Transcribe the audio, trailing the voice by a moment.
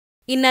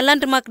In a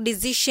landmark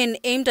decision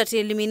aimed at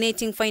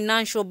eliminating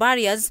financial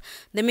barriers,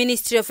 the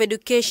Ministry of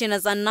Education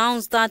has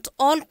announced that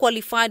all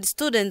qualified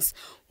students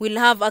will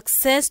have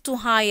access to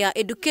higher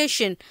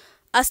education.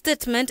 A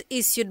statement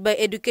issued by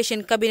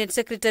Education Cabinet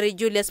Secretary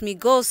Julius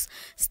Migos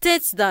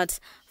states that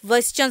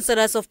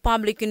vice-chancellors of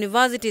public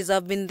universities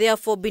have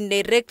therefore been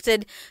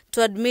directed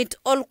to admit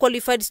all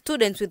qualified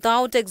students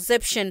without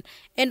exception.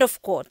 End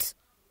of quote.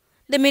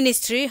 The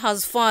ministry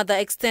has further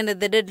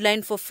extended the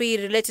deadline for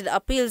fee-related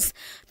appeals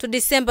to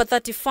December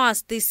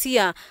 31st this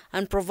year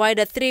and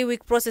provided a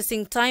 3-week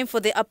processing time for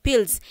the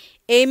appeals,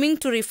 aiming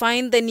to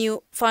refine the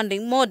new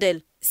funding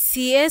model.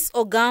 CS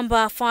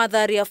Ogamba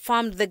further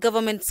reaffirmed the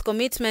government's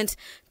commitment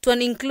to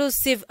an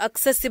inclusive,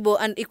 accessible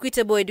and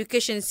equitable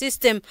education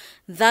system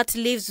that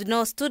leaves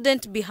no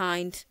student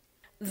behind.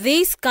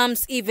 This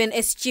comes even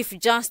as Chief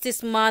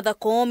Justice Martha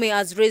Koome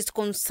has raised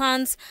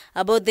concerns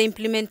about the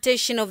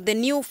implementation of the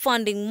new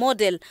funding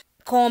model.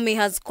 Koome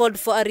has called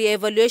for a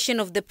re-evaluation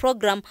of the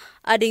program,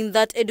 adding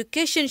that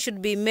education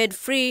should be made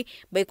free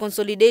by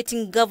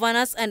consolidating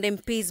governors and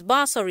MPs'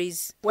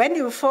 bursaries. When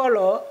you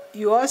follow,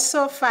 you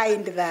also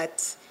find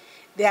that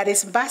there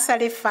is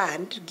bursary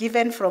fund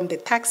given from the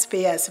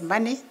taxpayers'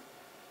 money,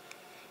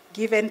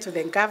 given to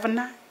the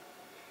governor,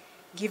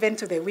 given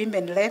to the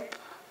women rep,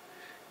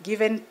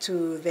 given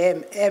to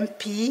the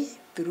MP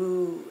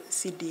through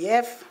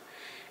CDF,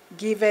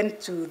 given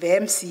to the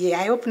MCA.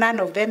 I hope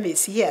none of them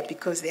is here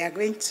because they are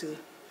going to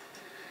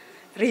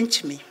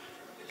lynch me.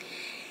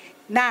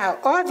 Now,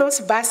 all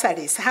those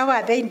bursaries, how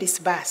are they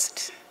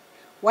disbursed?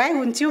 Why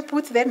wouldn't you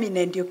put them in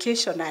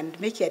education and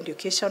make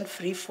education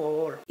free for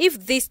all?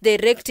 If this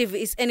directive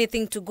is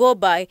anything to go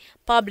by,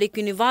 public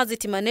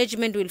university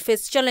management will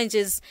face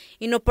challenges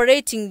in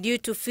operating due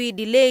to fee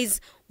delays,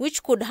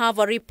 which could have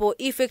a ripple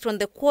effect on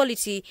the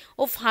quality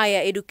of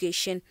higher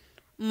education.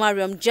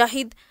 Mariam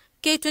Jahid,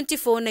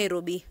 K24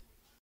 Nairobi.